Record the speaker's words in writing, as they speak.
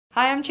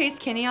Hi, I'm Chase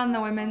Kinney on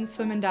the women's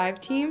swim and dive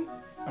team.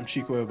 I'm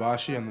Chiko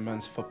Ibashi on the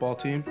men's football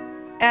team.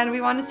 And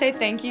we want to say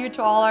thank you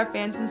to all our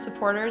fans and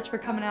supporters for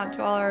coming out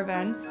to all our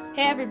events.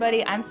 Hey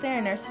everybody, I'm Sarah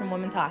Nurse from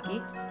women's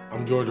hockey.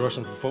 I'm George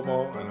Russian for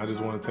football, and I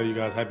just want to tell you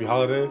guys happy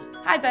holidays.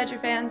 Hi Badger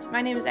fans,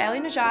 my name is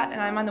Allie Najat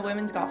and I'm on the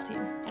women's golf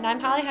team. And I'm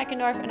Holly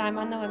Heckendorf and I'm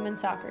on the women's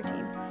soccer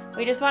team.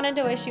 We just wanted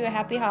to wish you a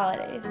happy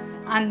holidays.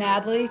 I'm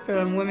Natalie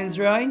from women's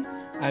rowing.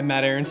 I'm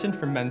Matt Aronson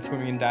from men's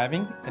swimming and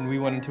diving, and we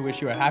wanted to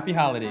wish you a happy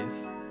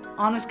holidays.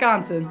 On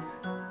Wisconsin.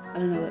 I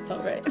don't know, that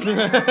felt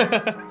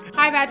right.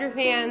 Hi Badger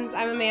fans,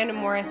 I'm Amanda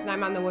Morris and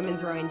I'm on the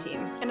women's rowing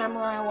team. And I'm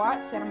Mariah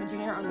Watts and I'm a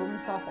junior on the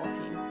women's softball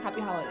team.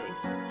 Happy holidays.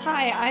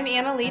 Hi, I'm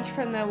Anna Leach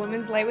from the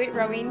women's lightweight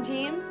rowing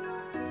team.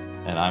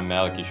 And I'm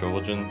Maliki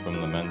Shoveljan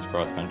from the men's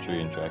cross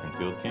country and track and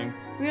field team.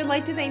 We would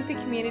like to thank the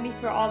community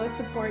for all the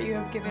support you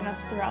have given us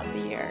throughout the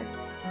year.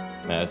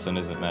 Madison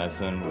isn't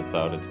Madison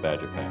without its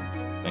Badger fans.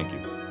 Thank you.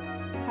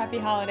 Happy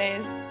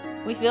holidays.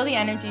 We feel the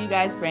energy you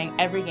guys bring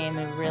every game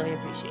and we really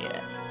appreciate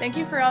it. Thank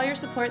you for all your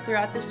support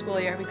throughout this school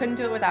year. We couldn't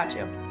do it without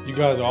you. You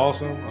guys are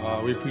awesome.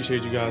 We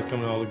appreciate you guys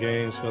coming to all the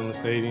games, filling the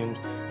stadiums,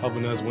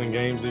 helping us win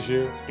games this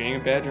year. Being a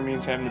Badger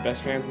means having the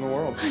best fans in the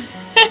world.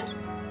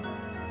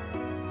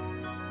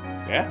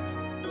 Yeah.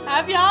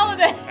 Happy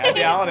holidays!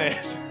 Happy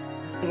holidays.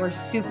 We're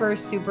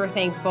super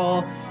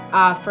thankful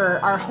for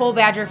our whole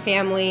Badger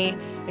family,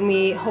 and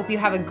we hope you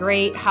have a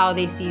great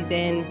holiday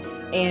season,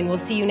 and we'll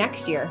see you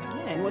next year.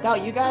 Yeah, and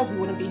without you guys, we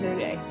wouldn't be here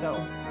today.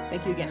 So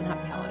thank you again and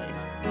happy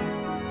holidays.